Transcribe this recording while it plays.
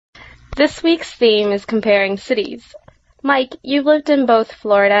This week's theme is comparing cities. Mike, you've lived in both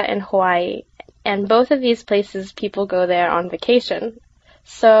Florida and Hawaii, and both of these places people go there on vacation.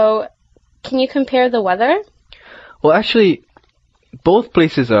 So, can you compare the weather? Well, actually, both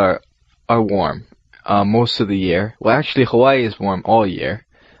places are warm most of the year. Well, actually, Hawaii is warm all year.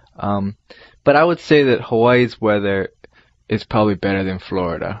 But I would say that Hawaii's weather is probably better than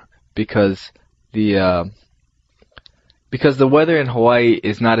Florida because the weather in Hawaii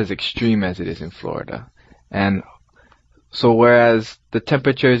is not as extreme as it is in Florida. And so whereas the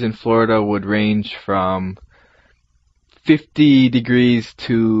temperatures in Florida would range from 50 degrees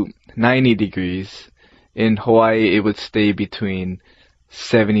to 90 degrees, in Hawaii it would stay between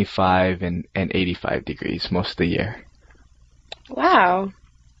 75 and 85 degrees most of the year. Wow,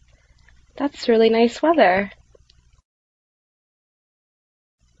 that's really nice weather.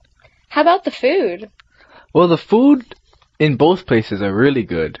 How about the food? Well, the food in both places are really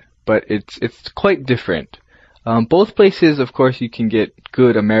good, but it's quite different. Both places, of course, you can get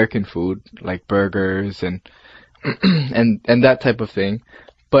good American food like burgers and and that type of thing.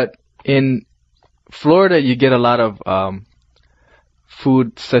 But in Florida, you get a lot of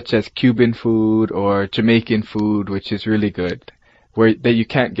food such as Cuban food or Jamaican food, which is really good, that you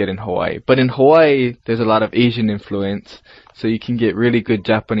can't get in Hawaii. But in Hawaii, there's a lot of Asian influence, so you can get really good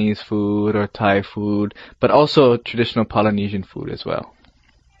Japanese food or Thai food, but also traditional Polynesian food as well.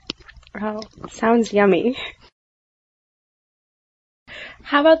 Oh, sounds yummy.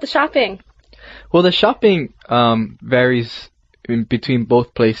 How about the shopping? Well, the shopping varies between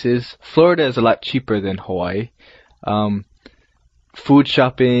both places. Florida is a lot cheaper than Hawaii. Food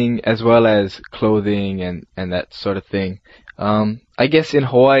shopping as well as clothing and that sort of thing. I guess in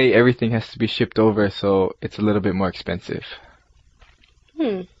Hawaii everything has to be shipped over, so it's a little bit more expensive.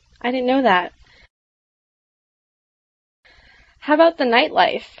 I didn't know that. How about the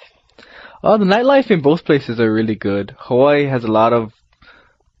nightlife? Oh, the nightlife in both places are really good. Hawaii has a lot of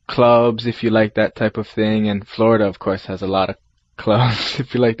clubs if you like that type of thing, and Florida of course has a lot of clubs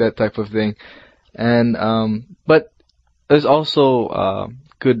if you like that type of thing. And but there's also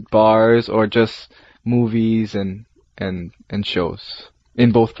good bars or just movies and shows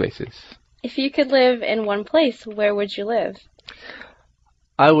in both places. If you could live in one place, where would you live?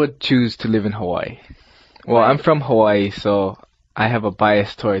 I would choose to live in Hawaii. Well, I'm from Hawaii, so I have a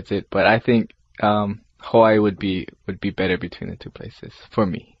bias towards it, but I think Hawaii would be better between the two places for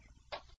me.